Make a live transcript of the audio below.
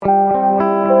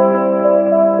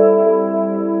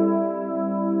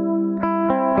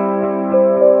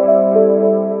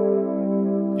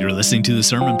listening to the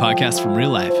Sermon Podcast from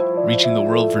Real Life, reaching the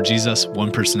world for Jesus one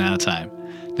person at a time.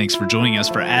 Thanks for joining us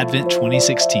for Advent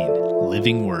 2016,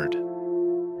 Living Word.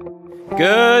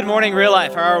 Good morning, Real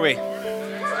Life. How are we?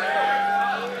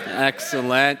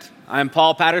 Excellent. I'm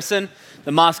Paul Patterson,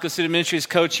 the Moscow Student Ministries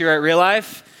coach here at Real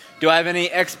Life. Do I have any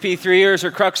XP3ers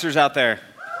or Cruxers out there?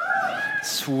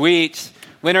 Sweet.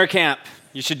 Winter camp.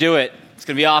 You should do it. It's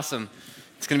going to be awesome.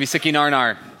 It's going to be sicky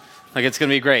nar. Like, it's going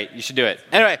to be great. You should do it.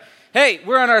 Anyway, hey,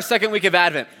 we're on our second week of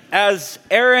Advent. As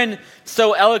Aaron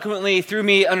so eloquently threw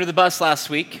me under the bus last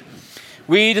week,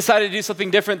 we decided to do something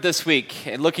different this week,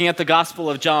 looking at the Gospel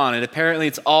of John, and apparently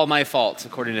it's all my fault,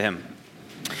 according to him.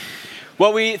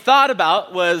 What we thought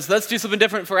about was, let's do something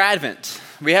different for Advent.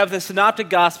 We have the Synoptic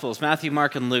Gospels, Matthew,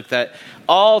 Mark, and Luke, that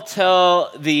all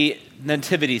tell the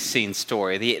nativity scene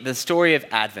story, the story of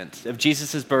Advent, of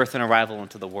Jesus' birth and arrival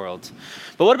into the world.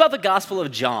 But what about the Gospel of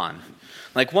John?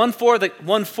 Like one fourth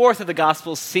of the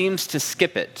Gospel seems to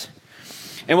skip it.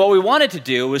 And what we wanted to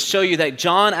do was show you that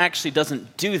John actually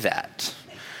doesn't do that.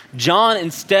 John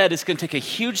instead is going to take a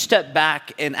huge step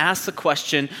back and ask the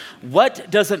question, what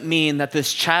does it mean that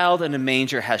this child in a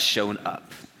manger has shown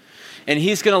up? And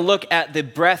he's going to look at the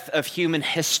breadth of human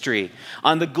history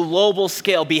on the global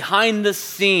scale, behind the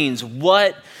scenes,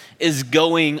 what is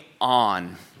going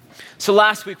on. So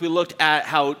last week we looked at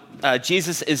how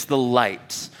Jesus is the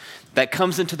light that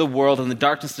comes into the world, and the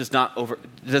darkness does not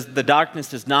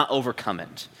overcome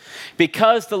it.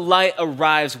 Because the light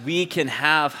arrives, we can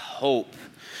have hope.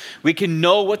 We can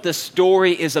know what the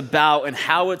story is about and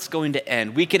how it's going to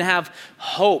end. We can have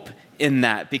hope in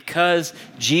that because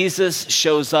Jesus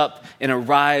shows up and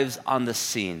arrives on the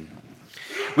scene.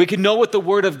 We can know what the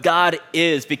Word of God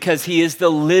is because He is the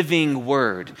living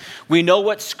Word. We know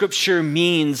what Scripture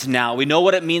means now. We know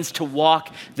what it means to walk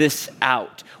this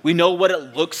out. We know what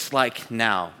it looks like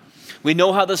now. We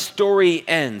know how the story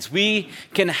ends. We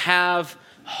can have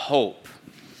hope.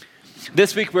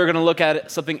 This week we're going to look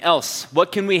at something else.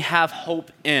 What can we have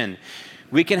hope in?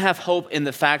 We can have hope in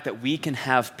the fact that we can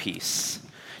have peace.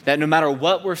 That no matter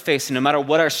what we're facing, no matter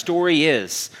what our story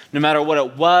is, no matter what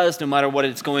it was, no matter what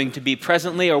it's going to be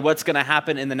presently or what's going to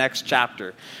happen in the next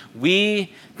chapter,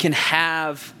 we can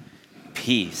have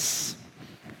peace.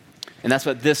 And that's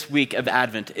what this week of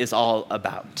Advent is all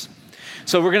about.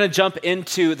 So we're going to jump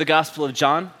into the Gospel of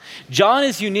John. John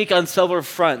is unique on several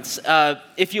fronts.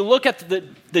 If you look at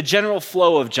the general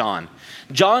flow of John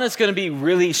is going to be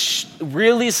really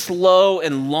slow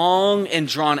and long and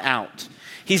drawn out.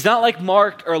 He's not like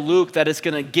Mark or Luke that is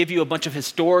going to give you a bunch of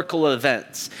historical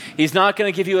events. He's not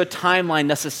going to give you a timeline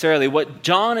necessarily. What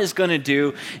John is going to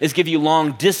do is give you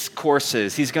long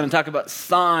discourses. He's going to talk about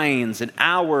signs and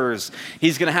hours.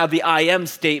 He's going to have the I am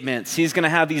statements. He's going to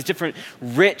have these different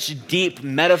rich, deep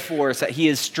metaphors that he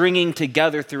is stringing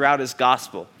together throughout his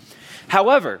gospel.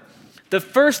 However, the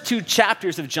first two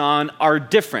chapters of John are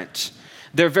different.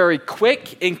 They're very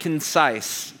quick and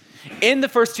concise. In the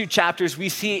first two chapters, we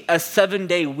see a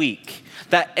 7-day week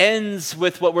that ends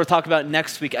with what we're talking about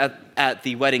next week at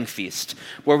the wedding feast,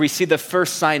 where we see the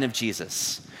first sign of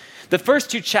Jesus. The first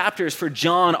two chapters for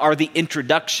John are the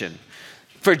introduction.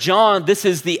 For John, this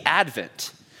is the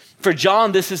Advent. For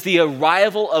John, this is the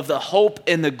arrival of the hope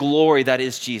and the glory that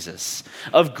is Jesus,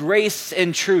 of grace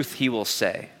and truth, he will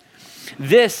say.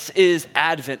 This is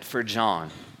Advent for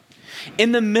John.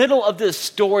 In the middle of this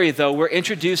story, though, we're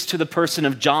introduced to the person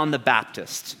of John the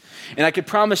Baptist. And I could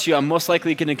promise you, I'm most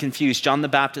likely going to confuse John the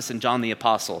Baptist and John the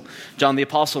Apostle. John the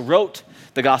Apostle wrote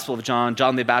the Gospel of John.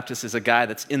 John the Baptist is a guy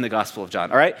that's in the Gospel of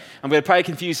John. All right? I'm going to probably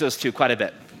confuse those two quite a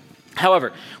bit.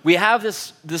 However, we have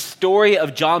this story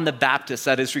of John the Baptist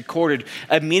that is recorded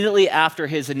immediately after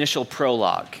his initial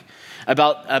prologue.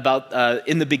 About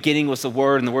in the beginning was the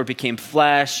Word, and the Word became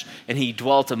flesh, and He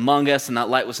dwelt among us, and that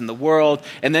light was in the world.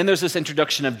 And then there's this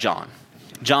introduction of John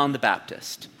the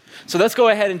Baptist. So let's go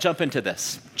ahead and jump into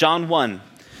this. John 1,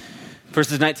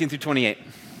 verses 19 through 28.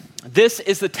 This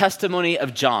is the testimony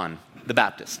of John the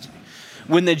Baptist.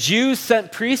 When the Jews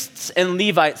sent priests and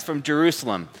Levites from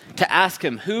Jerusalem to ask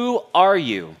him, "Who are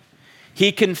you?"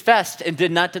 he confessed and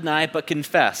did not deny, but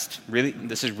confessed. Really,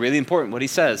 this is really important what he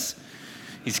says.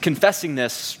 He's confessing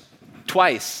this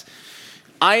twice.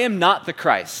 "I am not the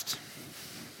Christ."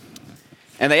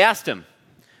 And they asked him,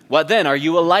 "What then? Are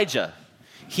you Elijah?"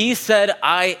 He said,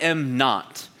 "I am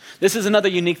not." This is another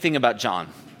unique thing about John,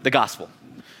 the gospel.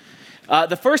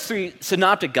 The first three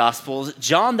synoptic gospels,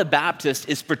 John the Baptist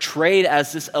is portrayed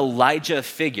as this Elijah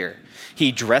figure.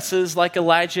 He dresses like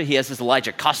Elijah. He has his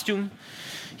Elijah costume.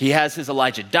 He has his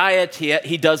Elijah diet.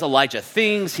 He does Elijah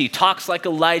things. He talks like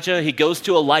Elijah. He goes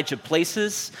to Elijah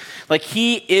places. Like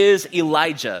he is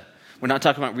Elijah. We're not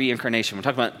talking about reincarnation. We're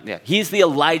talking about, he's the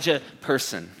Elijah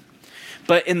person.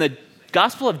 But in the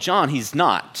Gospel of John, he's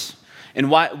not. And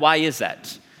why is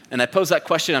that? And I pose that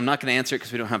question. I'm not going to answer it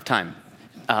because we don't have time.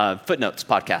 Footnotes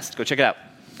podcast. Go check it out.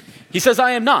 He says,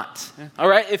 I am not. All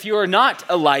right, if you are not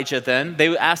Elijah, then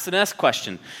they ask the next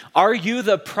question. Are you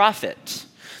the prophet?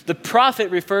 The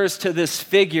prophet refers to this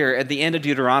figure at the end of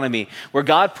Deuteronomy where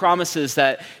God promises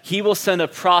that he will send a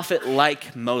prophet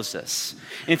like Moses.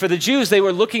 And for the Jews, they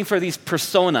were looking for these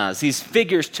personas, these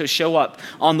figures to show up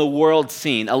on the world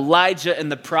scene. Elijah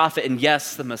and the prophet, and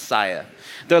yes, the Messiah.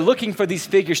 They're looking for these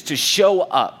figures to show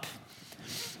up.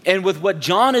 And with what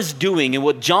John is doing and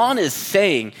what John is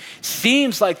saying,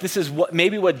 seems like this is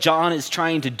maybe what John is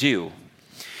trying to do.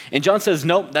 And John says,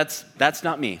 nope, that's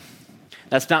not me.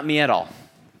 That's not me at all.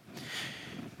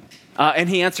 And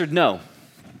he answered, no.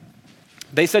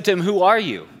 They said to him, who are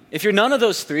you? If you're none of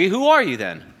those three, who are you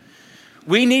then?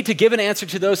 We need to give an answer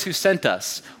to those who sent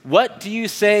us. What do you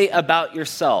say about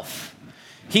yourself?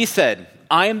 He said,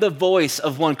 I am the voice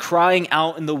of one crying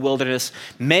out in the wilderness,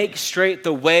 make straight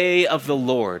the way of the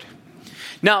Lord.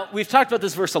 Now, we've talked about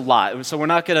this verse a lot, so we're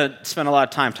not going to spend a lot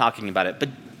of time talking about it. But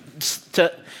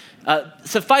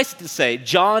suffice it to say,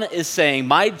 John is saying,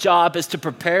 my job is to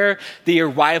prepare the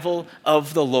arrival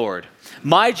of the Lord.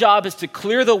 My job is to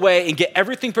clear the way and get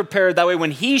everything prepared. That way,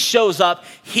 when he shows up,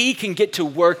 he can get to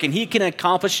work and he can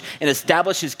accomplish and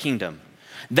establish his kingdom.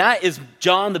 That is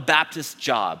John the Baptist's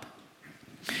job.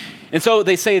 And so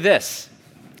they say this,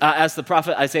 as the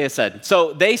prophet Isaiah said.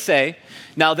 So they say,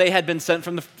 now they had been sent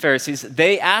from the Pharisees,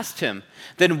 they asked him,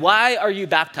 then why are you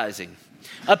baptizing?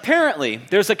 Apparently,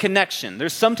 there's a connection.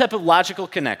 There's some type of logical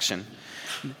connection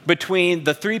between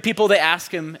the three people they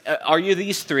ask him, are you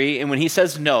these three? And when he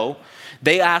says no,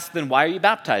 they ask, then why are you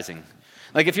baptizing?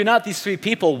 Like, if you're not these three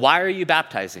people, why are you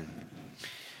baptizing?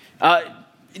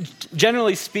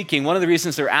 Generally speaking, one of the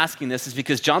reasons they're asking this is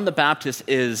because John the Baptist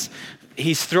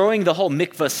he's throwing the whole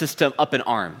mikvah system up in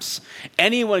arms.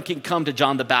 Anyone can come to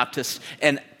John the Baptist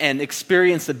and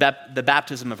experience the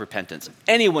baptism of repentance.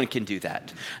 Anyone can do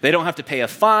that. They don't have to pay a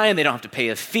fine. They don't have to pay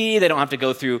a fee. They don't have to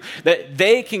go through.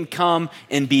 They can come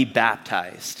and be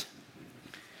baptized.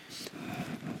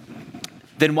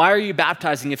 Then why are you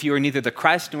baptizing if you are neither the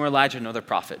Christ nor Elijah nor the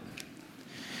prophet?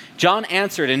 John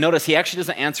answered, and notice he actually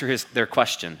doesn't answer their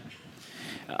question.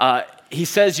 He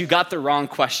says, you got the wrong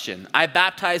question. I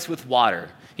baptize with water.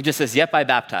 He just says, yep, I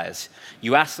baptize.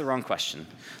 You asked the wrong question.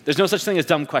 There's no such thing as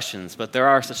dumb questions, but there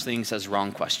are such things as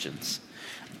wrong questions.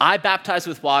 I baptize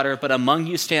with water, but among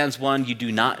you stands one you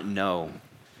do not know.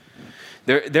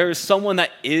 There is someone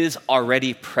that is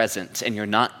already present, and you're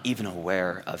not even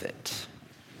aware of it.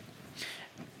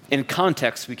 In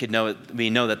context, we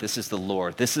know that this is the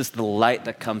Lord. This is the light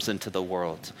that comes into the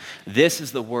world. This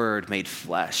is the Word made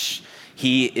flesh.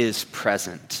 He is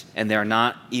present, and they're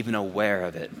not even aware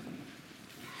of it.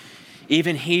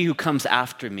 Even he who comes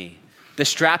after me, the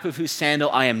strap of whose sandal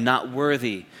I am not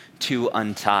worthy to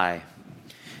untie.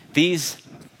 These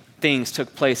things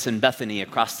took place in Bethany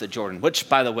across the Jordan, which,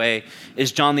 by the way,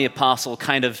 is John the Apostle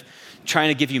kind of trying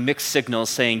to give you mixed signals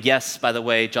saying, yes, by the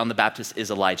way, John the Baptist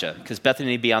is Elijah, because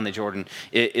Bethany beyond the Jordan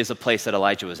is a place that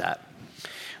Elijah was at,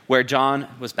 where John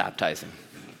was baptizing.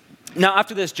 Now,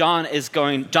 after this, John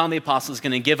the Apostle is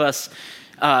going to give us,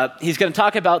 he's going to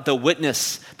talk about the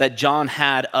witness that John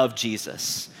had of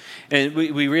Jesus. And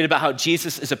we read about how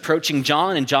Jesus is approaching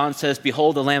John, and John says,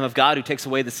 behold, the Lamb of God who takes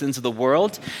away the sins of the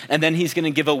world. And then he's going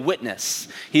to give a witness.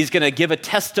 He's going to give a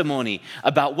testimony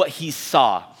about what he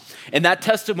saw. And that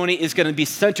testimony is going to be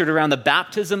centered around the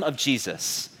baptism of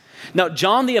Jesus. Now,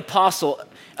 John the Apostle,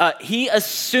 he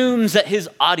assumes that his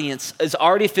audience is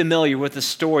already familiar with the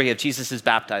story of Jesus'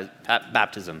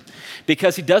 baptism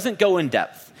because he doesn't go in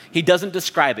depth. He doesn't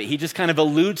describe it. He just kind of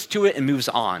alludes to it and moves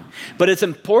on. But it's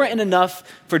important enough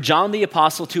for John the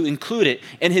Apostle to include it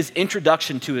in his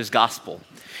introduction to his gospel.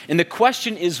 And the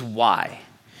question is why?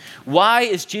 Why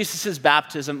does Jesus'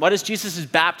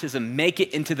 baptism make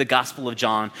it into the Gospel of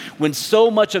John when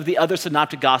so much of the other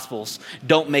synoptic Gospels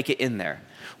don't make it in there?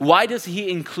 Why does he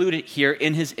include it here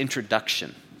in his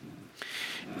introduction?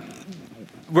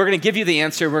 We're going to give you the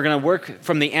answer. We're going to work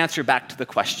from the answer back to the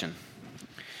question.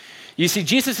 You see,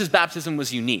 Jesus' baptism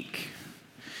was unique.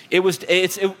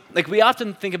 Like we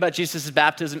often think about Jesus'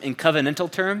 baptism in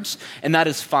covenantal terms, and that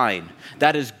is fine.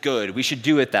 That is good. We should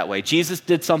do it that way. Jesus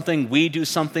did something, we do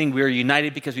something, we're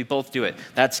united because we both do it.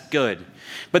 That's good.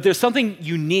 But there's something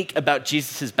unique about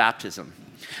Jesus' baptism.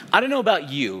 I don't know about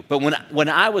you, but when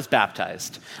I was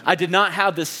baptized, I did not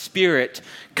have the Spirit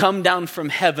come down from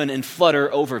heaven and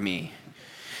flutter over me.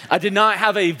 I did not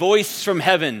have a voice from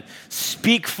heaven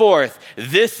speak forth,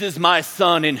 "This is my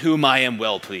son in whom I am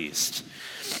well pleased."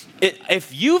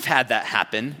 If you've had that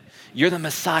happen, you're the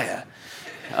Messiah.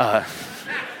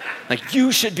 Like,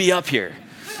 you should be up here.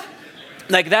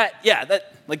 Like that, yeah,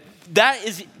 that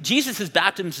is, Jesus'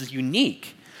 baptism is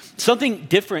unique. Something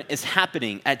different is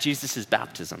happening at Jesus'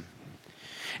 baptism.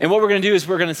 And what we're going to do is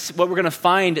what we're going to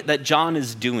find that John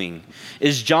is doing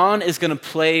is John is going to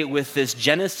play with this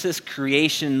Genesis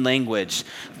creation language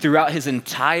throughout his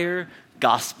entire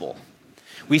gospel.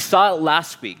 We saw it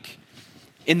last week.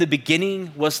 In the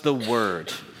beginning was the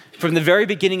Word. From the very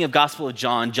beginning of Gospel of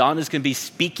John, John is going to be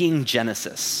speaking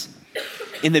Genesis.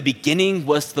 In the beginning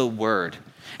was the Word.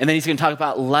 And then he's going to talk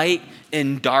about light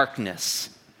and darkness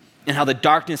and how the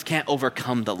darkness can't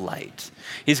overcome the light.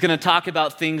 He's going to talk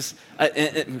about things,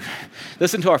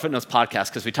 listen to our Footnotes podcast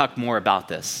because we talk more about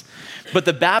this. But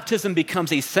the baptism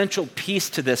becomes a central piece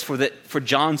to this for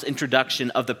John's introduction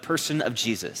of the person of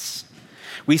Jesus.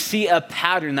 We see a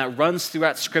pattern that runs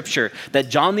throughout Scripture that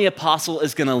John the Apostle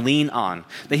is going to lean on,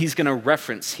 that he's going to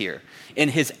reference here in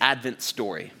his Advent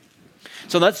story.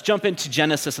 So let's jump into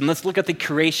Genesis and let's look at the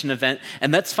creation event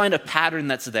and let's find a pattern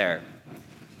that's there.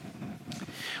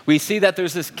 We see that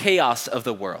there's this chaos of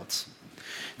the world.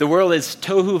 The world is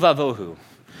tohu vavohu,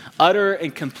 utter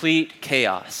and complete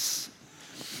chaos.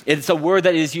 It's a word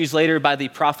that is used later by the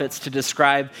prophets to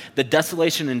describe the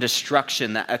desolation and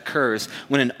destruction that occurs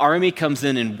when an army comes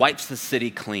in and wipes the city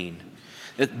clean.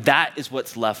 That is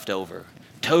what's left over.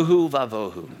 Tohu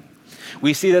vavohu.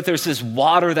 We see that there's this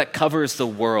water that covers the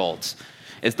world.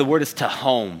 The word is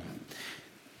tahom.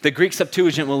 The Greek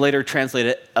Septuagint will later translate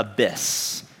it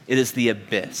abyss. It is the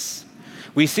abyss.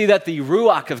 We see that the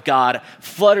ruach of God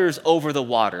flutters over the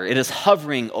water. It is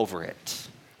hovering over it.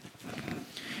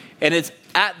 And it's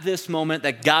at this moment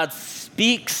that God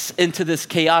speaks into this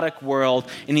chaotic world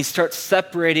and he starts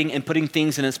separating and putting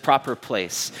things in its proper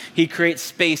place. He creates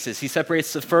spaces. He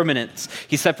separates the firmaments.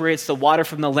 He separates the water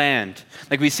from the land.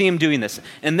 Like we see him doing this.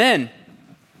 And then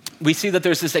we see that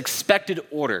there's this expected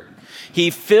order. He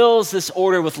fills this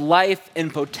order with life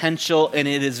and potential, and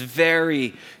it is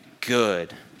very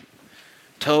good.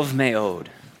 Tov me'od.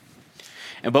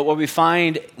 But what we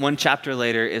find one chapter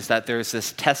later is that there's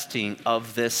this testing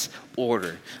of this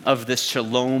order, of this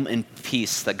shalom and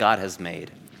peace that God has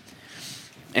made.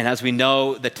 And as we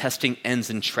know, the testing ends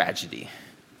in tragedy.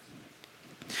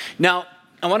 Now,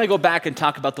 I want to go back and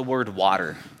talk about the word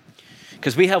water,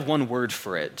 because we have one word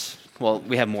for it. Well,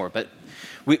 we have more, but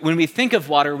when we think of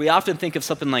water, we often think of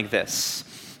something like this.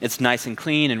 It's nice and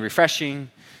clean and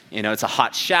refreshing. You know, it's a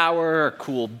hot shower,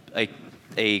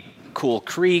 a cool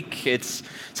creek. It's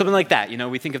something like that. You know,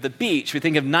 we think of the beach. We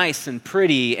think of nice and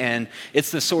pretty, and it's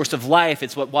the source of life.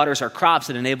 It's what waters our crops.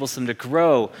 It enables them to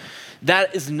grow.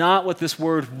 That is not what this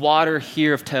word water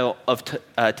here of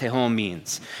tehom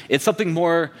means. It's something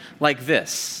more like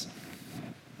this.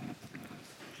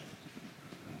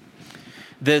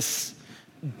 This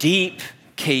deep,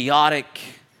 chaotic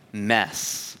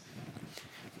mess.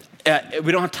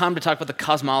 We don't have time to talk about the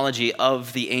cosmology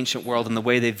of the ancient world and the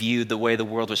way they viewed the way the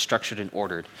world was structured and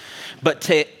ordered. But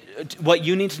what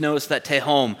you need to know is that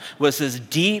Tehom was this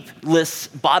deepless,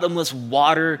 bottomless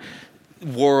water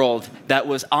world that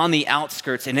was on the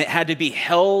outskirts, and it had to be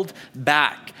held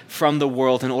back from the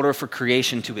world in order for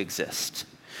creation to exist.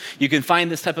 You can find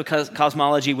this type of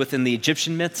cosmology within the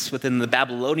Egyptian myths, within the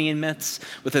Babylonian myths,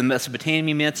 within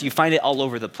Mesopotamian myths. You find it all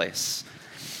over the place.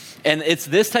 And it's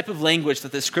this type of language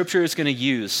that the scripture is going to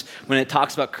use when it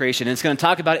talks about creation. And it's going to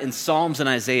talk about it in Psalms and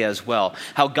Isaiah as well.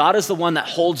 How God is the one that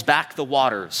holds back the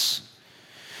waters.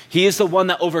 He is the one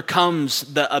that overcomes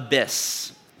the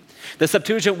abyss. The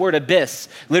Septuagint word abyss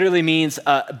literally means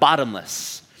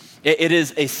bottomless. It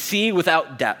is a sea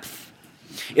without depth.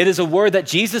 It is a word that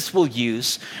Jesus will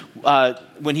use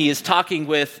when he is talking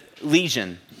with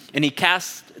Legion and he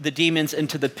casts the demons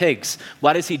into the pigs.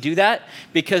 Why does he do that?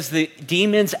 Because the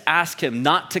demons ask him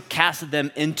not to cast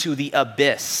them into the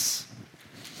abyss.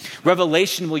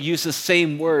 Revelation will use the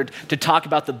same word to talk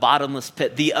about the bottomless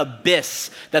pit, the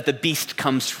abyss that the beast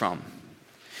comes from.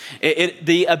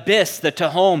 The abyss, the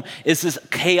Tehom, is this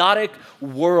chaotic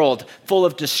world full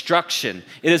of destruction.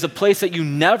 It is a place that you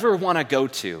never want to go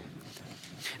to.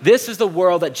 This is the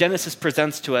world that Genesis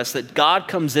presents to us, that God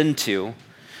comes into,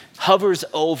 hovers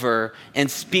over, and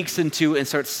speaks into, and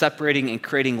starts separating and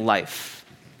creating life.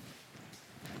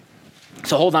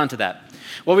 So hold on to that.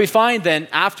 What we find then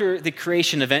after the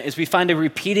creation event is we find a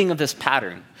repeating of this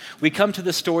pattern. We come to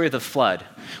the story of the flood.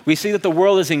 We see that the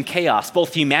world is in chaos.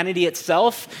 Both humanity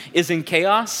itself is in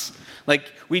chaos.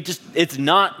 It's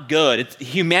not good.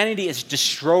 Humanity is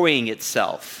destroying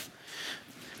itself.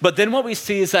 But then what we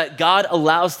see is that God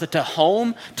allows the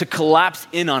home to collapse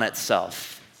in on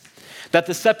itself. That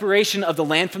the separation of the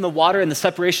land from the water and the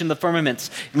separation of the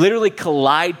firmaments literally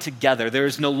collide together. There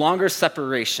is no longer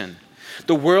separation.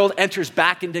 The world enters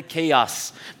back into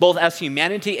chaos, both as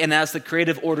humanity and as the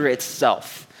creative order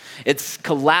itself. It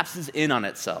collapses in on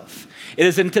itself. It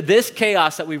is into this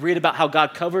chaos that we read about how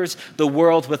God covers the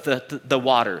world with the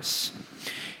waters.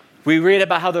 We read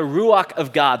about how the Ruach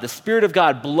of God, the Spirit of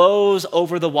God, blows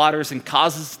over the waters and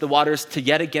causes the waters to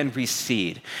yet again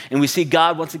recede. And we see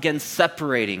God once again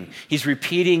separating. He's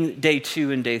repeating day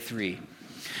 2 and day 3.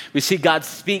 We see God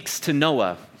speaks to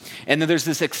Noah. And then there's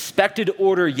this expected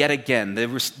order yet again.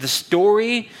 The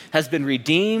story has been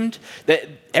redeemed, that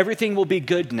everything will be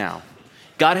good now.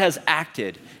 God has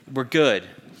acted. We're good.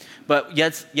 But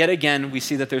yet again, we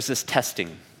see that there's this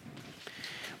testing.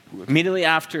 Immediately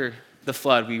after the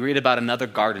flood, we read about another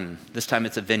garden. This time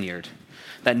it's a vineyard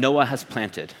that Noah has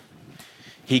planted.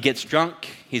 He gets drunk,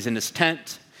 he's in his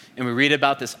tent, and we read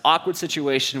about this awkward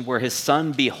situation where his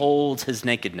son beholds his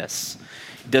nakedness.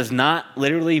 It does not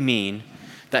literally mean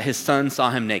that his son saw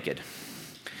him naked.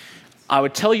 I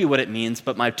would tell you what it means,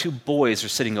 but my 2 boys are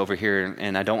sitting over here,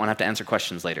 and I don't want to have to answer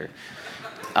questions later.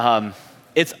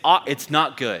 It's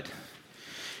not good.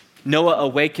 Noah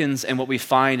awakens, and what we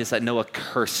find is that Noah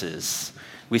curses.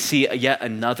 We see yet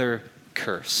another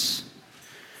curse.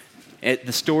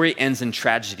 The story ends in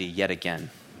tragedy yet again.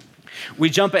 We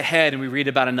jump ahead and we read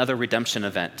about another redemption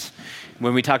event.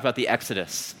 When we talk about the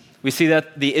Exodus, we see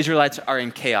that the Israelites are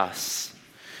in chaos.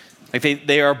 Like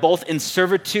they are both in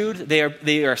servitude,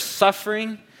 they are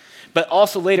suffering, but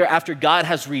also later after God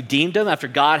has redeemed them, after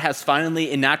God has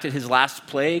finally enacted his last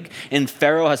plague and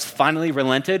Pharaoh has finally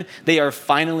relented, they are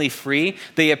finally free.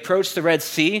 They approach the Red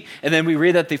Sea, and then we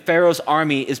read that the Pharaoh's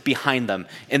army is behind them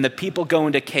and the people go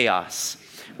into chaos.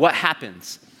 What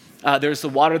happens? There's the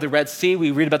water of the Red Sea.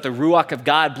 We read about the Ruach of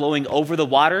God blowing over the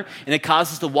water, and it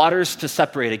causes the waters to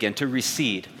separate again, to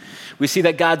recede. We see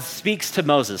that God speaks to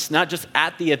Moses, not just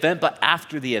at the event, but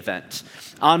after the event,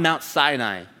 on Mount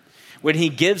Sinai, when he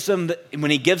gives them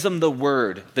the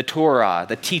word, the Torah,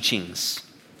 the teachings.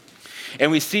 And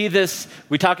we see this,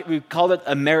 we call it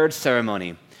a marriage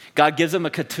ceremony. God gives them a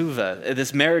ketuvah,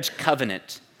 this marriage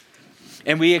covenant.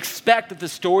 And we expect that the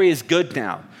story is good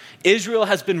now. Israel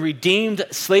has been redeemed.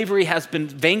 Slavery has been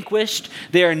vanquished.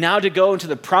 They are now to go into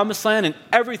the promised land, and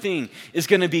everything is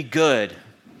going to be good.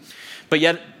 But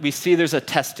yet we see there's a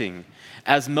testing.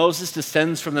 As Moses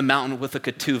descends from the mountain with a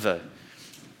ketuvah,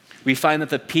 we find that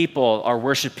the people are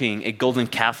worshiping a golden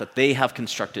calf that they have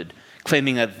constructed,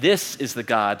 claiming that this is the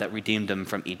God that redeemed them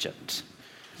from Egypt.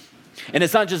 And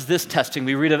it's not just this testing.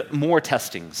 We read of more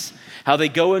testings, how they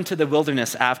go into the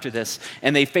wilderness after this,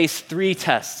 and they face 3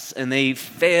 tests, and they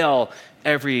fail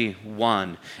every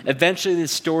one. Eventually, the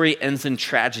story ends in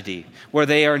tragedy, where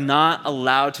they are not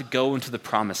allowed to go into the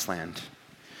promised land.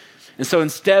 And so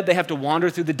instead, they have to wander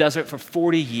through the desert for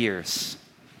 40 years.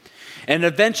 And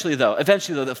eventually, though,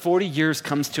 the 40 years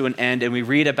comes to an end, and we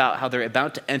read about how they're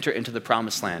about to enter into the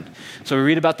promised land. So we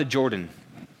read about the Jordan.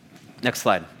 Next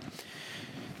slide.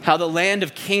 How the land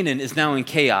of Canaan is now in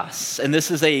chaos. And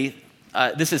this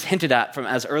is hinted at from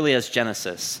as early as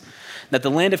Genesis, that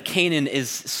the land of Canaan is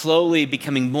slowly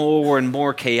becoming more and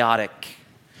more chaotic.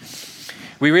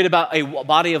 We read about a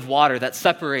body of water that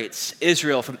separates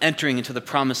Israel from entering into the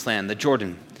promised land, the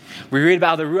Jordan. We read about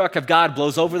how the Ruach of God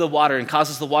blows over the water and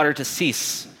causes the water to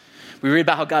cease. We read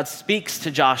about how God speaks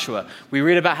to Joshua. We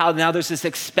read about how now there's this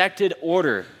expected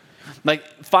order. Like,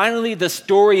 finally, the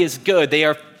story is good. They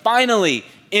are finally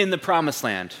in the promised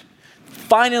land.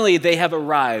 Finally, they have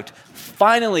arrived.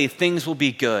 Finally, things will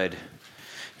be good.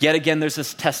 Yet again, there's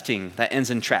this testing that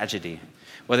ends in tragedy.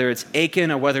 Whether it's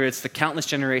Achan or whether it's the countless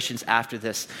generations after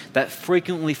this that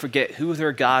frequently forget who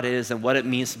their God is and what it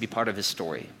means to be part of his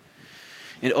story.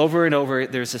 And over,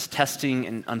 there's this testing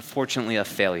and unfortunately a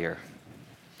failure.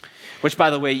 Which, by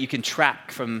the way, you can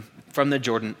track from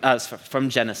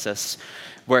Genesis,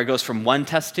 where it goes from one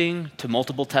testing to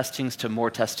multiple testings to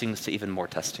more testings to even more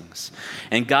testings.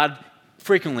 And God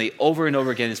frequently, over and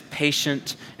over again, is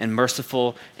patient and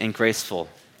merciful and graceful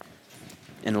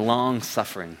and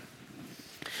long-suffering.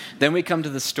 Then we come to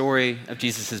the story of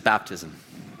Jesus' baptism.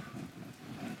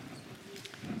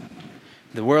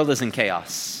 The world is in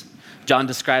chaos. John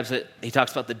describes it, he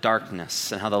talks about the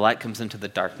darkness and how the light comes into the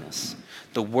darkness.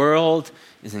 The world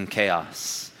is in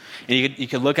chaos. And you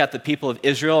can look at the people of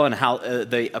Israel and how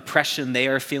the oppression they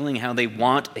are feeling, how they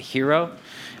want a hero.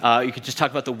 You could just talk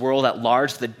about the world at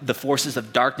large, the forces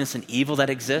of darkness and evil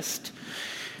that exist.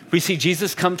 We see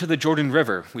Jesus come to the Jordan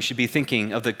River. We should be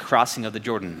thinking of the crossing of the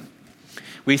Jordan.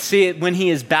 We see it when he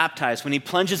is baptized, when he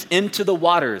plunges into the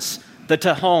waters, the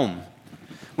Tehom.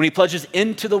 When he plunges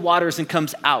into the waters and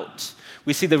comes out,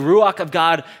 we see the Ruach of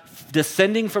God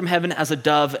descending from heaven as a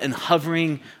dove and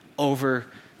hovering over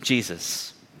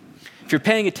Jesus. If you're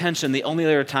paying attention, the only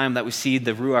other time that we see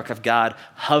the Ruach of God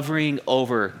hovering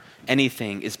over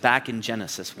anything is back in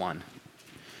Genesis 1.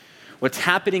 What's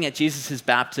happening at Jesus'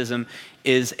 baptism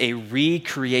is a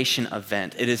recreation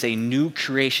event. It is a new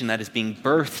creation that is being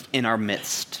birthed in our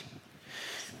midst.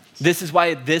 This is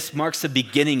why this marks the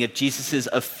beginning of Jesus'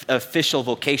 official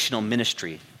vocational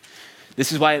ministry.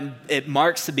 This is why it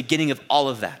marks the beginning of all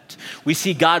of that. We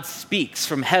see God speaks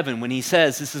from heaven when he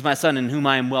says, "This is my son in whom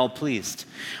I am well pleased."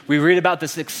 We read about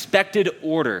this expected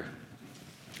order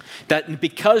that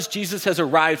because Jesus has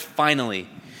arrived finally,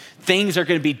 things are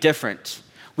going to be different.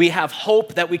 We have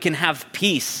hope that we can have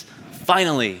peace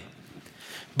finally.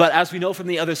 But as we know from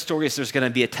the other stories, there's going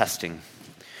to be a testing.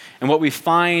 And what we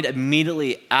find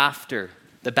immediately after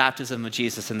the baptism of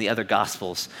Jesus in the other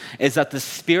Gospels is that the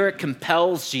Spirit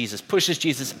compels Jesus, pushes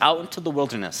Jesus out into the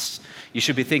wilderness. You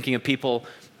should be thinking of people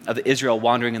of Israel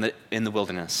wandering in the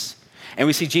wilderness. And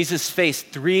we see Jesus face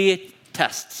 3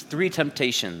 tests, 3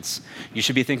 temptations. You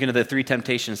should be thinking of the 3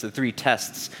 temptations, the 3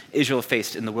 tests Israel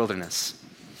faced in the wilderness.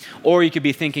 Or you could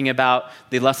be thinking about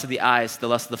the lust of the eyes, the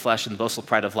lust of the flesh, and the boastful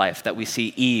pride of life that we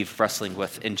see Eve wrestling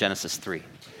with in Genesis 3.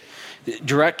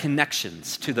 Direct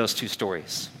connections to those 2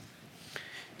 stories.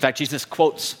 In fact, Jesus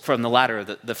quotes from the latter,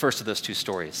 the first of those 2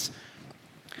 stories.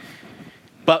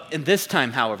 But in this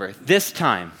time, however, this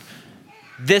time,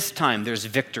 there's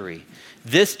victory.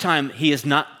 This time, he is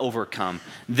not overcome.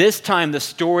 This time, the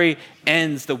story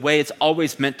ends the way it's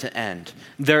always meant to end.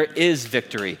 There is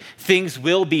victory. Things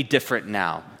will be different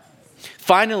now.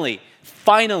 Finally,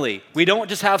 we don't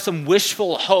just have some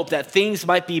wishful hope that things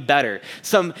might be better,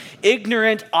 some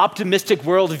ignorant, optimistic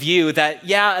worldview that,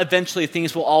 eventually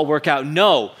things will all work out.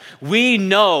 No, we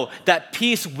know that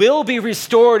peace will be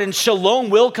restored and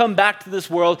shalom will come back to this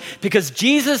world because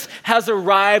Jesus has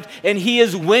arrived and he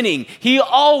is winning. He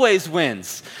always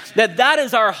wins. That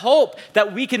is our hope,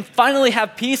 that we can finally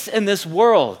have peace in this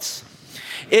world.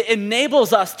 It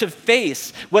enables us to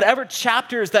face whatever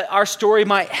chapters that our story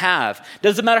might have.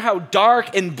 Doesn't matter how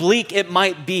dark and bleak it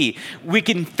might be. We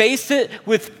can face it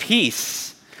with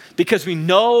peace because we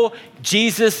know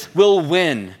Jesus will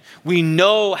win. We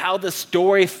know how the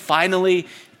story finally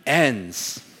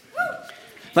ends.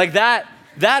 Like that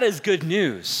is good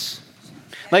news.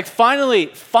 Like finally,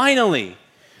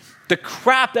 the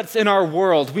crap that's in our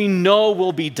world, we know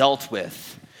will be dealt with.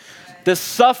 The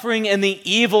suffering and the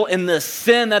evil and the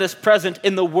sin that is present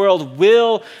in the world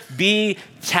will be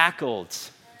tackled.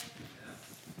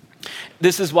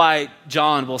 This is why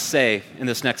John will say in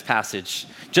this next passage,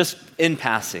 just in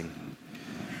passing,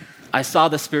 "I saw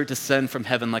the Spirit descend from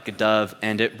heaven like a dove,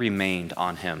 and it remained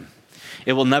on him.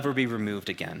 It will never be removed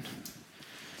again."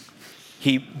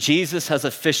 Jesus has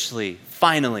officially,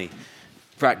 finally,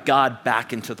 brought God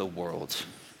back into the world.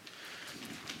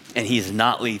 And he's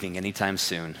not leaving anytime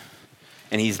soon.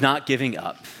 And he's not giving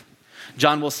up.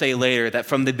 John will say later that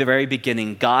from the very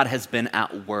beginning, God has been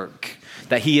at work,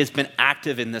 that he has been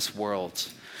active in this world.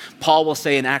 Paul will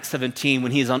say in Acts 17,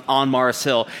 when he's on Mars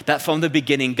Hill, that from the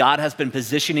beginning, God has been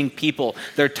positioning people,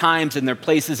 their times and their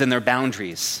places and their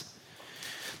boundaries,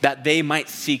 that they might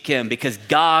seek him because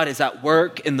God is at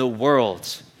work in the world.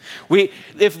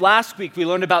 If last week we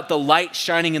learned about the light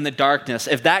shining in the darkness,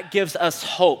 if that gives us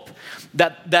hope,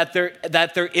 that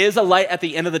there is a light at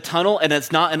the end of the tunnel and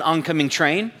it's not an oncoming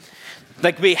train,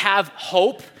 like we have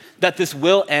hope that this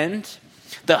will end,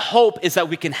 the hope is that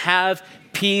we can have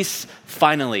peace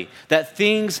finally, that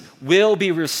things will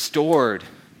be restored.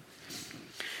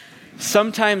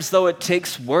 Sometimes, though, it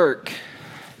takes work.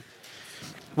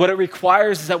 What it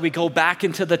requires is that we go back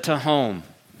into the Tehom,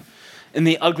 in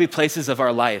the ugly places of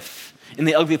our life, in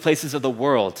the ugly places of the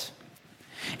world.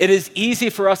 It is easy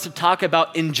for us to talk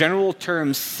about, in general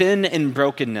terms, sin and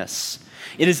brokenness.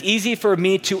 It is easy for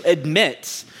me to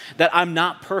admit that I'm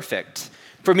not perfect.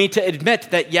 For me to admit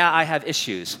that, I have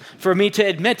issues. For me to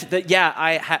admit that,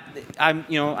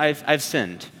 I've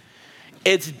sinned.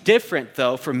 It's different,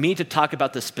 though, for me to talk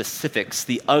about the specifics,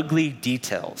 the ugly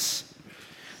details.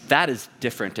 That is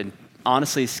different and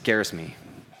honestly scares me.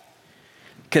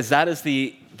 Because that is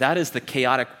the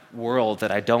chaotic world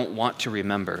that I don't want to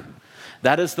remember.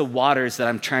 That is the waters that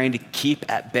I'm trying to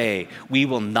keep at bay. We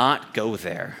will not go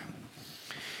there.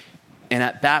 And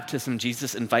at baptism,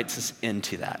 Jesus invites us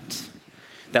into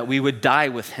that we would die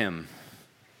with him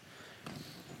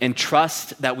and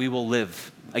trust that we will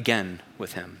live again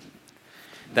with him.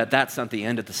 that that's not the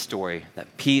end of the story,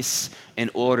 that peace and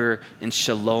order and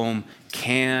shalom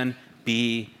can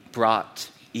be brought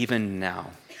even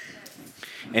now.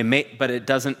 But it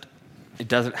doesn't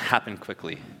happen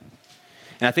quickly.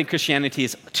 And I think Christianity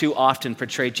has too often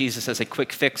portrayed Jesus as a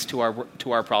quick fix to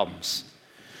our problems.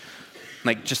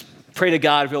 Like, just pray to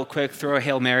God real quick, throw a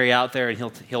Hail Mary out there, and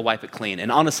he'll wipe it clean.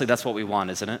 And honestly, that's what we want,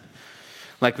 isn't it?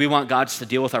 Like, we want God just to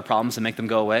deal with our problems and make them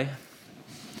go away.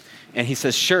 And he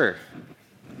says, sure,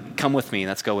 come with me,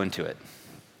 let's go into it.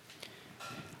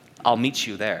 I'll meet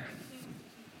you there.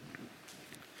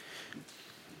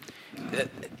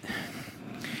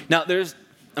 Now, I'm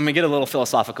going to get a little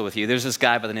philosophical with you. There's this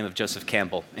guy by the name of Joseph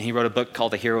Campbell, and he wrote a book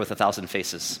called A Hero with a Thousand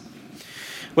Faces.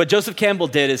 What Joseph Campbell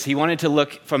did is he wanted to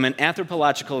look from an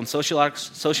anthropological and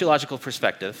sociological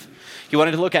perspective. He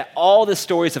wanted to look at all the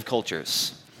stories of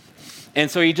cultures.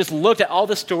 And so he just looked at all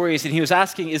the stories and he was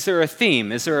asking, is there a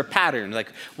theme? Is there a pattern? Like,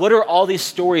 what are all these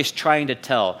stories trying to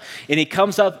tell? And he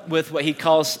comes up with what he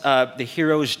calls the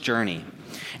hero's journey.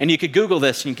 And you could Google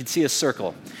this and you can see a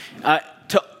circle.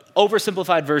 To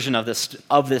oversimplified version of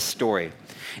this story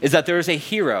is that there is a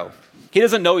hero. He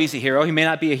doesn't know he's a hero. He may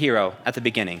not be a hero at the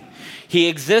beginning. He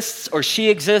exists, or she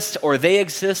exists, or they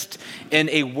exist in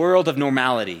a world of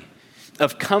normality,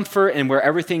 of comfort, and where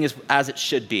everything is as it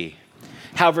should be.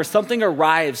 However, something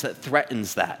arrives that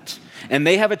threatens that, and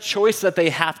they have a choice that they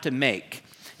have to make.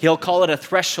 He'll call it a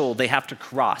threshold they have to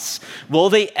cross. Will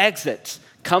they exit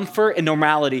comfort and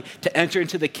normality to enter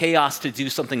into the chaos to do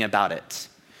something about it?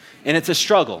 And it's a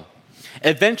struggle.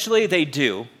 Eventually they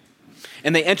do,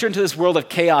 and they enter into this world of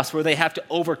chaos where they have to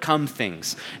overcome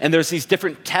things. And there's these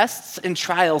different tests and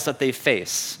trials that they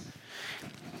face.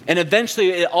 And eventually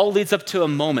it all leads up to a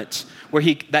moment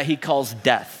that he calls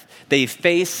death. They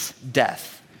face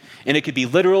death. And it could be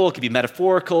literal, it could be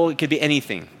metaphorical, it could be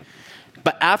anything.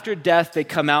 But after death, they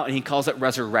come out and he calls it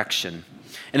resurrection.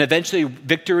 And eventually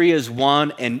victory is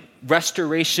won and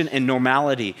restoration and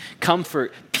normality,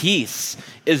 comfort, peace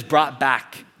is brought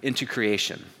back into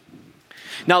creation.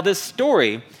 Now this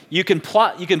story, you can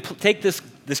take this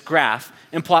graph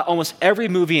and plot almost every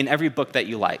movie and every book that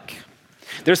you like.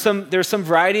 There's some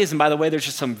varieties, and by the way, there's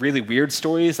just some really weird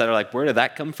stories that are like, where did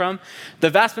that come from? The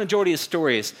vast majority of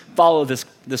stories follow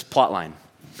this plot line.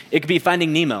 It could be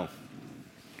Finding Nemo,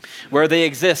 where they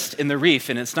exist in the reef,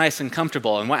 and it's nice and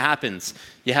comfortable, and what happens?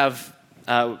 You have,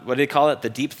 what do they call it, the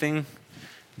deep thing?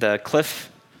 The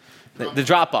cliff? The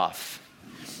drop-off.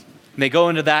 And they go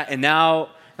into that, and now,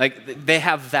 like, they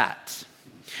have that.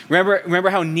 Remember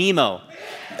how Nemo,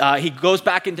 he goes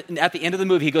back at the end of the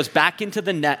movie, he goes back into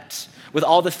the net with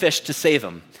all the fish to save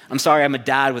him. I'm sorry, I'm a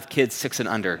dad with kids 6 and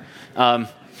under.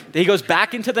 He goes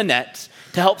back into the net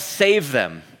to help save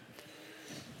them.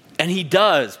 And he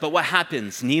does, but what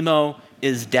happens? Nemo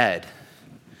is dead,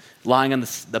 lying on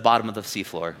the bottom of the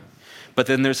seafloor. But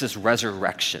then there's this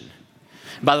resurrection.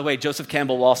 By the way, Joseph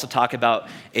Campbell will also talk about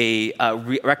a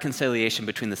reconciliation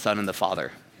between the Son and the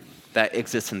Father that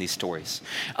exists in these stories.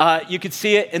 You could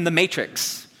see it in The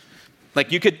Matrix.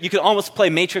 Like, you could almost play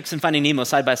Matrix and Finding Nemo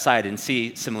side by side and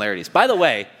see similarities. By the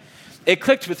way, it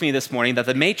clicked with me this morning that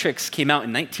The Matrix came out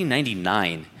in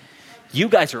 1999. You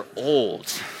guys are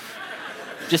old.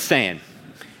 Just saying.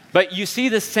 But you see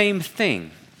the same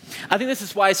thing. I think this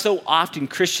is why so often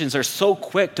Christians are so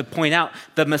quick to point out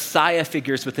the Messiah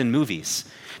figures within movies.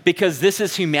 Because this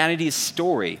is humanity's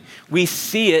story. We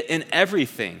see it in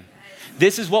everything.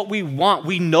 This is what we want.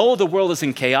 We know the world is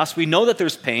in chaos. We know that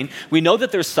there's pain. We know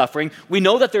that there's suffering. We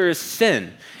know that there is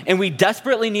sin. And we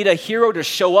desperately need a hero to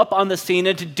show up on the scene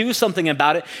and to do something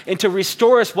about it and to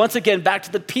restore us once again back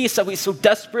to the peace that we so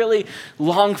desperately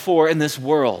long for in this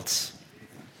world.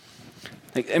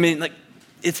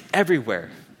 It's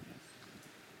everywhere.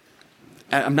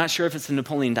 I'm not sure if it's the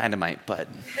Napoleon Dynamite, but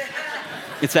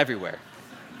it's everywhere.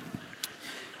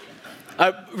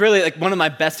 Really, one of my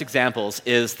best examples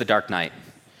is The Dark Knight.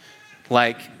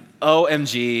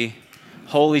 OMG,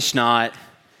 holy schnot,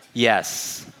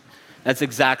 yes. That's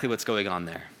exactly what's going on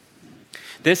there.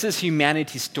 This is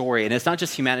humanity's story, and it's not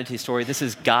just humanity's story, this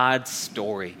is God's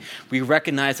story. We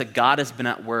recognize that God has been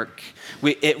at work.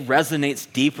 It resonates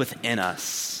deep within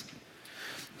us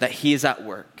that he is at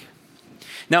work.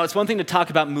 Now, it's one thing to talk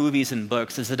about movies and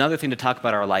books. It's another thing to talk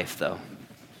about our life, though.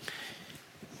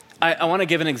 I want to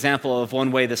give an example of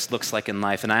one way this looks like in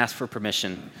life, and I asked for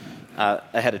permission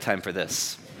ahead of time for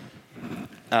this.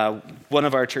 One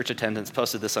of our church attendants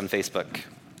posted this on Facebook.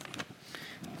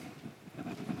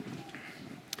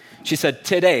 She said,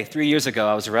 "Today, 3 years ago,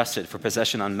 I was arrested for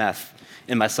possession on meth,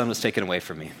 and my son was taken away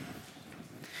from me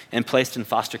and placed in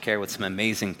foster care with some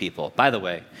amazing people." By the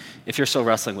way, if you're still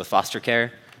wrestling with foster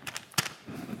care,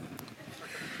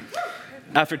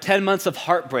 After 10 months of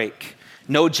heartbreak,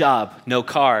 no job, no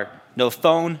car, no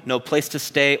phone, no place to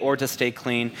stay or to stay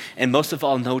clean, and most of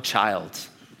all, no child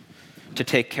to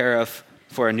take care of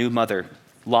for a new mother,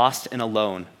 lost and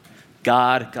alone,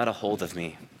 God got a hold of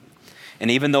me. And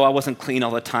even though I wasn't clean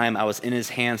all the time, I was in his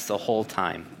hands the whole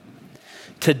time.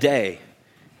 Today,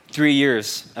 3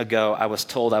 years ago, I was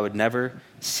told I would never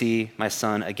see my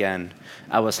son again.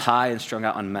 I was high and strung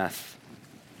out on meth.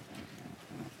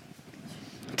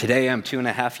 Today, I'm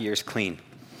 2.5 years clean.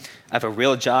 I have a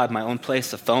real job, my own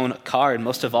place, a phone, a car, and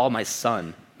most of all, my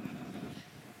son.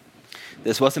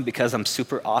 This wasn't because I'm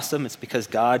super awesome. It's because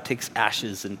God takes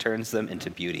ashes and turns them into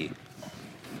beauty.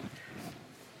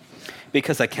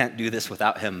 Because I can't do this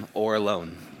without him or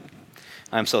alone.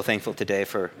 I'm so thankful today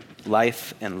for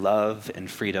life and love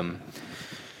and freedom.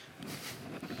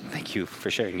 Thank you for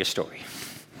sharing your story.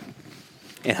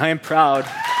 And I am proud.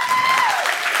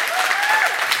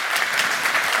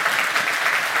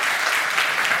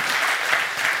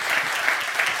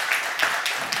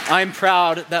 I'm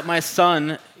proud that my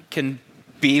son can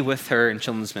be with her in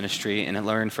children's ministry and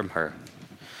learn from her.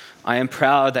 I am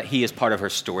proud that he is part of her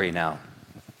story now.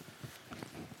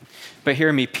 But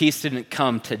hear me, peace didn't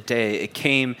come today. It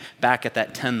came back at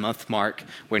that 10-month mark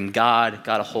when God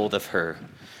got a hold of her,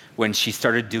 when she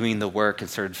started doing the work and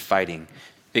started fighting.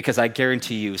 Because I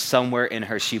guarantee you, somewhere in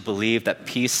her, she believed that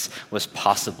peace was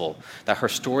possible, that her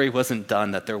story wasn't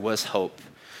done, that there was hope.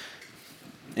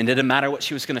 And it didn't matter what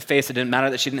she was going to face. It didn't matter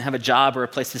that she didn't have a job or a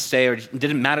place to stay, or it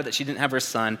didn't matter that she didn't have her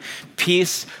son.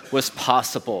 Peace was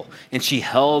possible, and she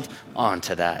held on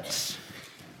to that.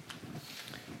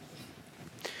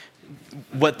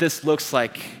 What this looks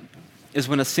like is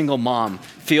when a single mom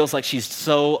feels like she's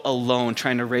so alone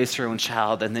trying to raise her own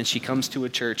child, and then she comes to a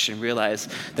church and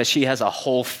realizes that she has a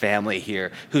whole family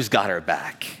here who's got her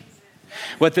back.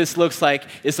 What this looks like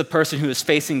is the person who is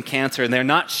facing cancer, and they're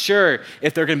not sure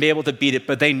if they're going to be able to beat it,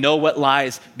 but they know what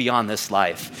lies beyond this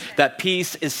life. That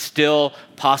peace is still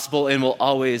possible and will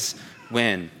always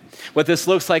win. What this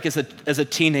looks like is a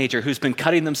teenager who's been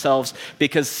cutting themselves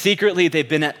because secretly they've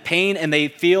been at pain and they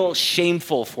feel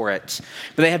shameful for it,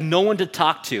 but they have no one to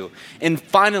talk to. And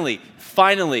finally,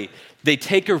 they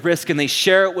take a risk and they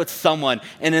share it with someone.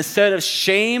 And instead of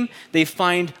shame, they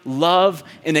find love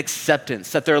and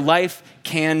acceptance, that their life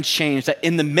can change, that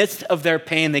in the midst of their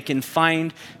pain, they can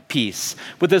find peace.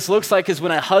 What this looks like is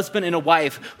when a husband and a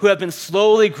wife who have been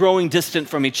slowly growing distant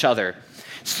from each other,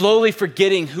 slowly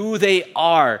forgetting who they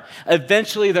are,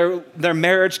 eventually their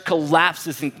marriage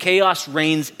collapses and chaos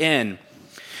reigns in.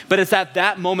 But it's at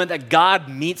that moment that God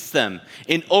meets them.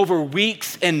 In over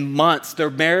weeks and months,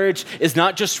 their marriage is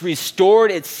not just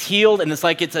restored, it's healed, and it's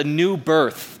like it's a new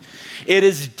birth. It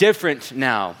is different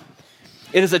now.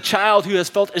 It is a child who has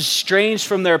felt estranged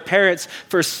from their parents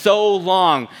for so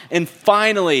long, and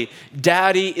finally,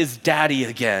 daddy is daddy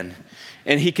again.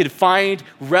 And he could find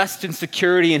rest and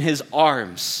security in his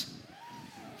arms.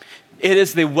 It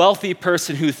is the wealthy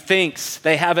person who thinks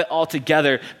they have it all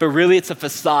together, but really it's a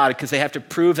facade because they have to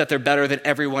prove that they're better than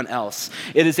everyone else.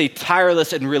 It is a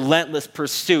tireless and relentless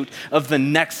pursuit of the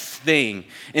next thing.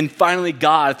 And finally,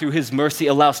 God, through his mercy,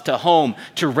 allows to home,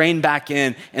 to rein back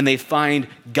in, and they find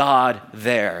God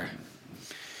there.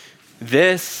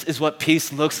 This is what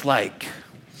peace looks like.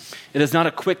 It is not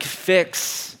a quick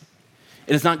fix.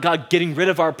 It is not God getting rid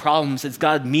of our problems. It's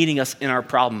God meeting us in our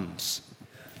problems.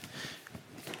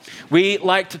 We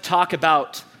like to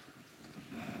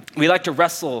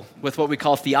wrestle with what we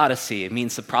call theodicy. It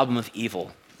means the problem of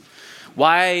evil.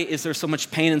 Why is there so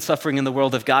much pain and suffering in the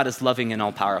world if God is loving and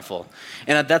all-powerful?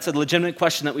 And that's a legitimate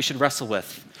question that we should wrestle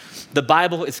with. The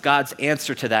Bible is God's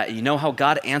answer to that. You know how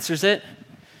God answers it?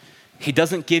 He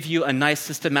doesn't give you a nice,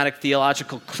 systematic,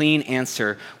 theological, clean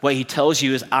answer. What he tells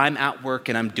you is, I'm at work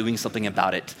and I'm doing something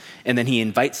about it. And then he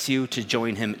invites you to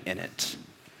join him in it.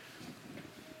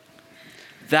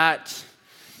 That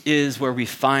is where we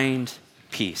find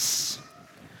peace.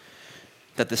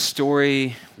 That the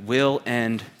story will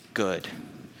end good.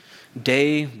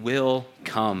 Day will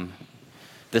come.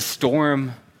 The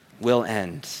storm will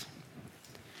end.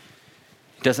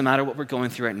 It doesn't matter what we're going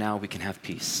through right now, we can have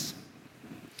peace.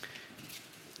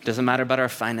 It doesn't matter about our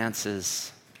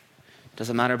finances. It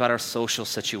doesn't matter about our social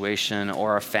situation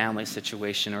or our family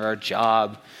situation or our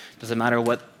job. It doesn't matter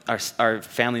what our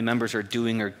family members are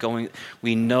doing or going.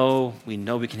 We know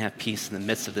we can have peace in the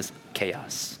midst of this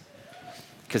chaos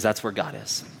because that's where God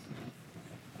is.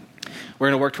 We're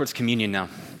going to work towards communion now.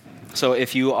 So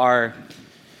if you are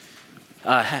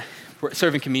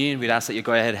serving communion, we'd ask that you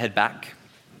go ahead and head back.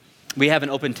 We have an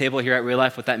open table here at Real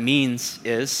Life. What that means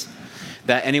is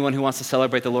that anyone who wants to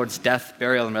celebrate the Lord's death,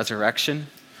 burial, and resurrection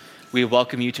we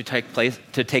welcome you to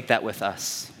take that with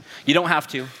us. You don't have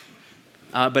to,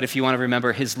 but if you want to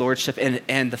remember his lordship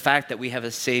and the fact that we have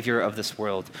a savior of this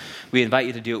world, we invite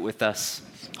you to do it with us.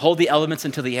 Hold the elements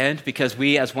until the end because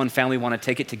we as one family want to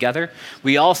take it together.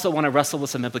 We also want to wrestle with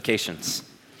some implications.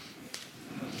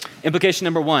 Implication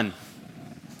number 1,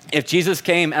 if Jesus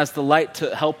came as the light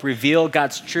to help reveal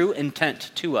God's true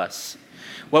intent to us,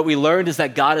 what we learned is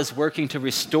that God is working to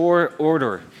restore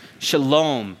order,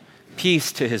 shalom,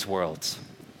 peace to his world.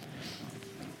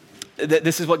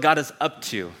 This is what God is up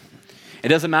to. It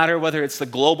doesn't matter whether it's the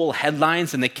global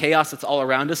headlines and the chaos that's all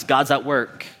around us, God's at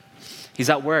work. He's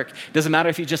at work. It doesn't matter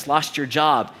if you just lost your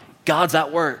job, God's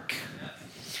at work.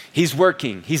 He's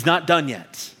working. He's not done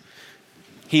yet.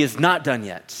 He is not done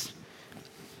yet.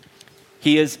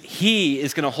 He is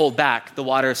going to hold back the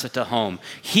waters at home.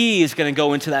 He is going to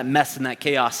go into that mess and that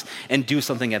chaos and do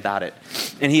something about it.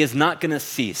 And he is not going to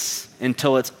cease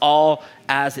until it's all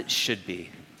as it should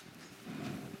be.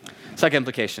 Second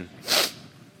implication.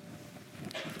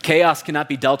 Chaos cannot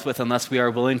be dealt with unless we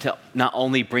are willing to not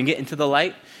only bring it into the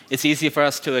light. It's easy for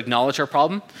us to acknowledge our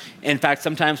problem. In fact,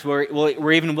 sometimes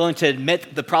we're even willing to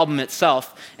admit the problem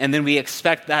itself, and then we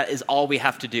expect that is all we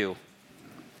have to do.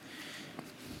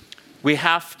 We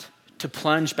have to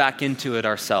plunge back into it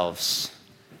ourselves.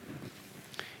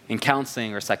 In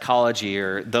counseling or psychology,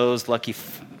 or those lucky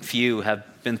few have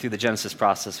been through the Genesis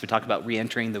process, we talk about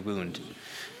re-entering the wound,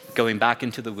 going back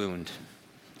into the wound.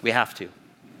 We have to.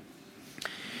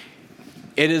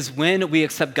 It is when we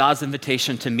accept God's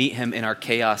invitation to meet him in our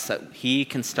chaos that he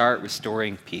can start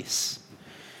restoring peace.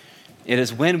 It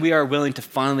is when we are willing to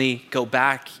finally go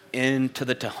back into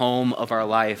the home of our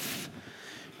life,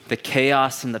 the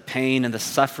chaos and the pain and the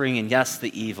suffering and yes,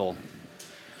 the evil.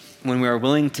 When we are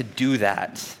willing to do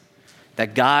that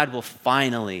God will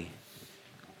finally,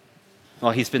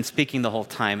 well, he's been speaking the whole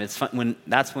time.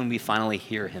 That's when we finally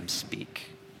hear him speak.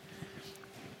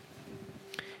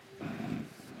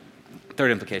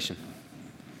 Third implication.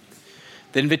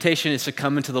 The invitation is to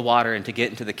come into the water and to get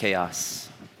into the chaos.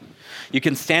 You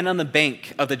can stand on the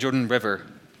bank of the Jordan River.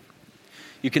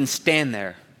 You can stand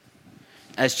there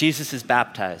as Jesus is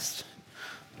baptized,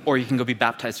 or you can go be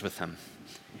baptized with him.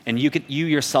 And you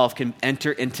yourself can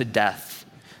enter into death,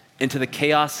 into the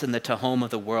chaos and the Tehom of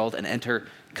the world, and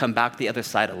come back the other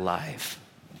side alive.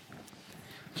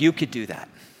 You could do that.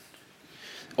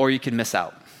 Or you can miss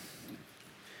out.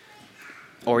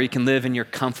 Or you can live in your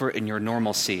comfort and your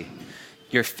normalcy,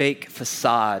 your fake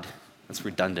facade, that's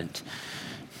redundant,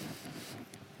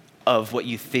 of what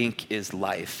you think is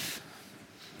life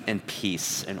and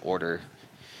peace and order.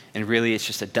 And really, it's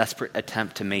just a desperate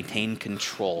attempt to maintain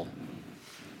control.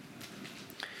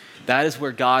 That is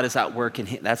where God is at work, and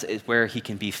that's where he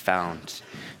can be found.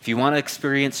 If you want to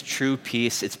experience true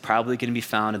peace, it's probably going to be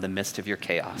found in the midst of your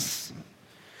chaos.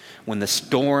 When the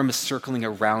storm is circling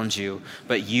around you,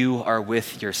 but you are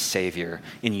with your Savior,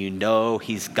 and you know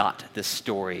he's got this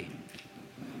story.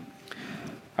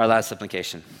 Our last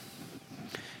application.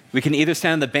 We can either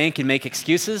stand on the bank and make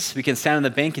excuses, we can stand on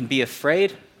the bank and be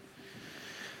afraid,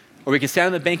 or we can stand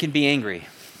on the bank and be angry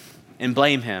and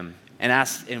blame him and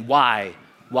ask, and why?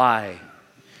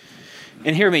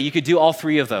 And hear me, you could do all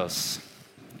three of those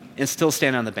and still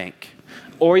stand on the bank.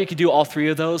 Or you could do all three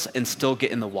of those and still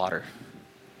get in the water.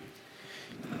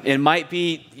 It might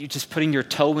be you just putting your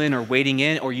toe in or wading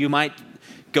in, or you might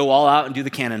go all out and do the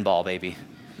cannonball, baby.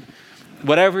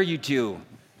 Whatever you do,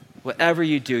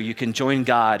 you can join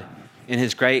God in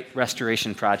his great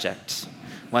restoration project,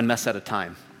 one mess at a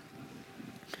time.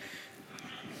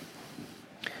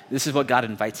 This is what God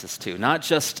invites us to, not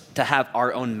just to have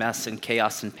our own mess and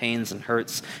chaos and pains and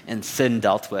hurts and sin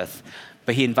dealt with,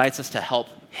 but he invites us to help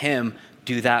him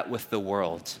do that with the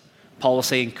world. Paul will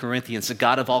say in Corinthians, the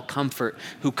God of all comfort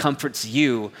who comforts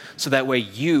you so that way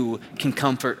you can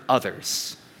comfort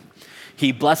others.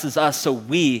 He blesses us so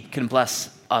we can bless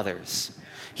others.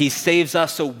 He saves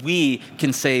us so we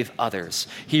can save others.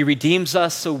 He redeems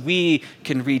us so we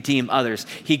can redeem others.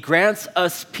 He grants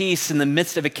us peace in the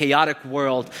midst of a chaotic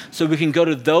world so we can go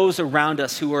to those around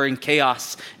us who are in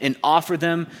chaos and offer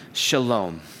them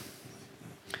shalom,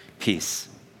 peace.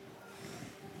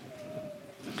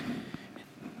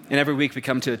 And every week we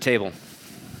come to a table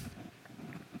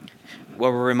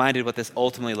where we're reminded what this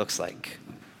ultimately looks like.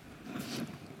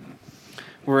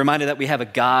 We're reminded that we have a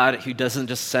God who doesn't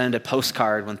just send a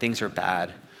postcard when things are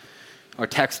bad or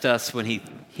text us when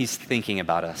he's thinking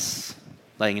about us,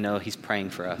 letting you know he's praying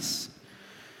for us.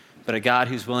 But a God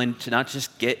who's willing to not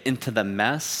just get into the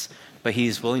mess, but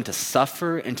he's willing to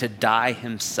suffer and to die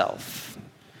himself,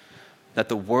 that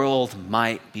the world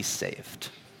might be saved,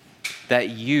 that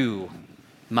you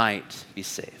might be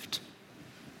saved.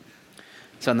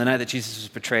 So on the night that Jesus was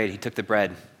betrayed, he took the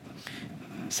bread,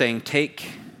 saying,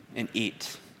 "Take and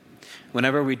eat.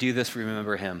 Whenever we do this, we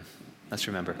remember him." Let's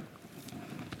remember.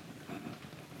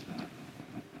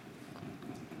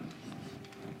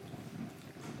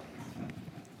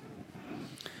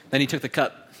 Then he took the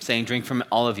cup, saying, "Drink from it,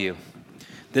 all of you.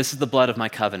 This is the blood of my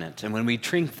covenant." And when we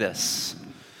drink this,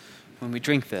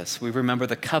 we remember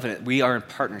the covenant. We are in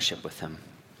partnership with him.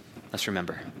 Let's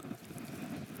remember.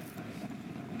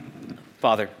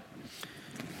 Father,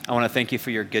 I want to thank you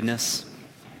for your goodness,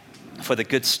 for the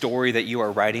good story that you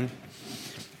are writing.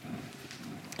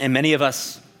 And many of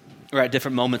us are at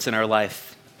different moments in our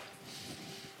life.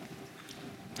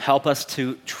 Help us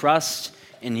to trust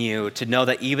in you, to know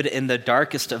that even in the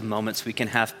darkest of moments, we can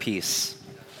have peace.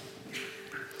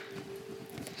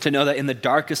 To know that in the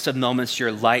darkest of moments,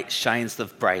 your light shines the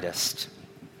brightest.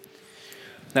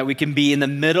 That we can be in the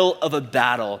middle of a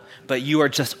battle, but you are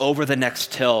just over the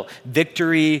next hill.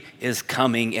 Victory is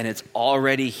coming, and it's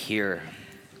already here.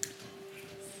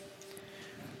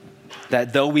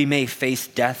 That though we may face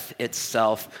death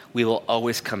itself, we will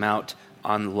always come out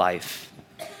on life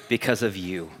because of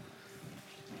you.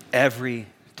 Every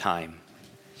time.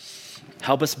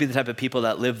 Help us be the type of people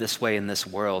that live this way in this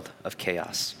world of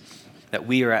chaos. That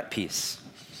we are at peace.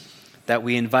 That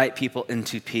we invite people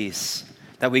into peace.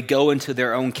 That we go into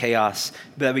their own chaos.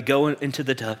 That we go into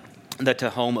the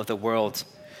home of the world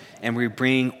and we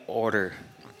bring order.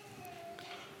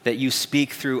 That you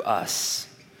speak through us.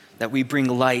 That we bring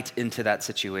light into that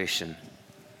situation.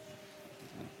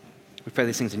 We pray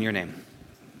these things in your name.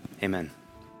 Amen.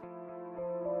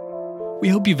 We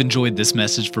hope you've enjoyed this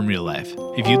message from Real Life.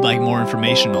 If you'd like more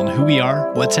information on who we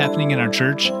are, what's happening in our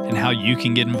church, and how you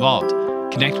can get involved,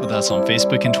 connect with us on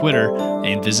Facebook and Twitter,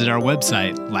 and visit our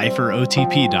website,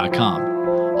 liferotp.com.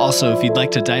 Also, if you'd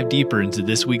like to dive deeper into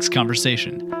this week's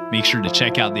conversation, make sure to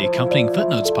check out the accompanying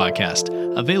Footnotes podcast,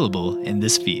 available in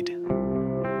this feed.